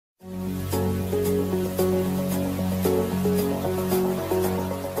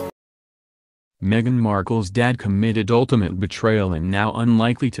Meghan Markle's dad committed ultimate betrayal and now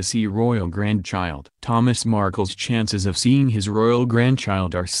unlikely to see royal grandchild. Thomas Markle's chances of seeing his royal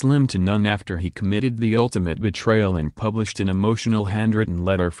grandchild are slim to none after he committed the ultimate betrayal and published an emotional handwritten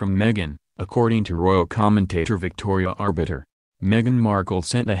letter from Meghan, according to royal commentator Victoria Arbiter. Meghan Markle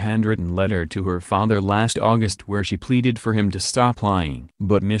sent a handwritten letter to her father last August where she pleaded for him to stop lying.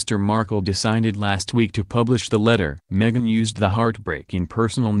 But Mr. Markle decided last week to publish the letter. Meghan used the heartbreaking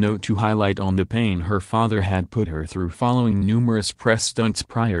personal note to highlight on the pain her father had put her through following numerous press stunts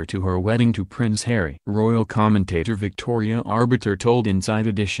prior to her wedding to Prince Harry. Royal commentator Victoria Arbiter told Inside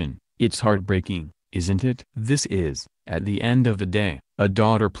Edition, "It's heartbreaking, isn't it? This is, at the end of the day, a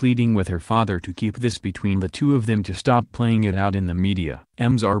daughter pleading with her father to keep this between the two of them, to stop playing it out in the media."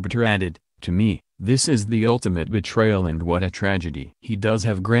 M's Arbiter added, "To me, this is the ultimate betrayal and what a tragedy. He does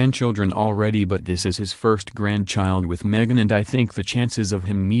have grandchildren already, but this is his first grandchild with Meghan, and I think the chances of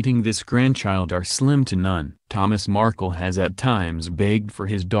him meeting this grandchild are slim to none." Thomas Markle has at times begged for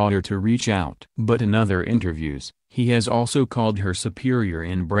his daughter to reach out. But in other interviews, he has also called her superior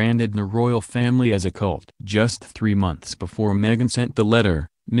and branded the royal family as a cult. Just 3 months before Meghan sent the letter,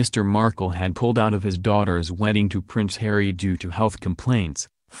 Mr. Markle had pulled out of his daughter's wedding to Prince Harry due to health complaints,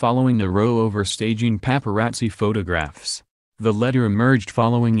 following a row over staging paparazzi photographs. The letter emerged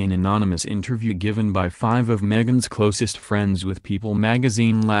following an anonymous interview given by 5 of Meghan's closest friends with People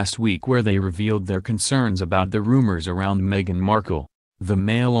magazine last week, where they revealed their concerns about the rumors around Meghan Markle. The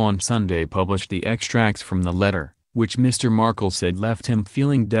Mail on Sunday published the extracts from the letter, which Mr. Markle said left him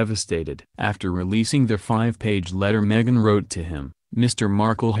feeling devastated. After releasing the 5-page letter Meghan wrote to him, Mr.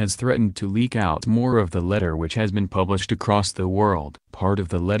 Markle has threatened to leak out more of the letter, which has been published across the world. Part of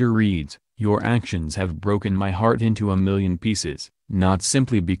the letter reads, "Your actions have broken my heart into a million pieces, not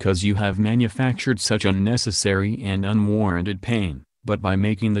simply because you have manufactured such unnecessary and unwarranted pain, but by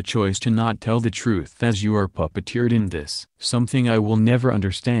making the choice to not tell the truth as you are puppeteered in this. Something I will never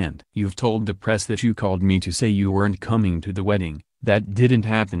understand. You've told the press that you called me to say you weren't coming to the wedding. That didn't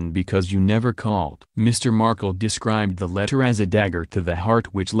happen because you never called." Mr. Markle described the letter as a dagger to the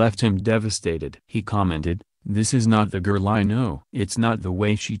heart which left him devastated. He commented, "This is not the girl I know. It's not the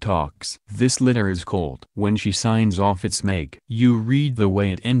way she talks. This letter is cold. When she signs off it's Meg. You read the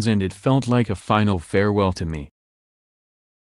way it ends and it felt like a final farewell to me.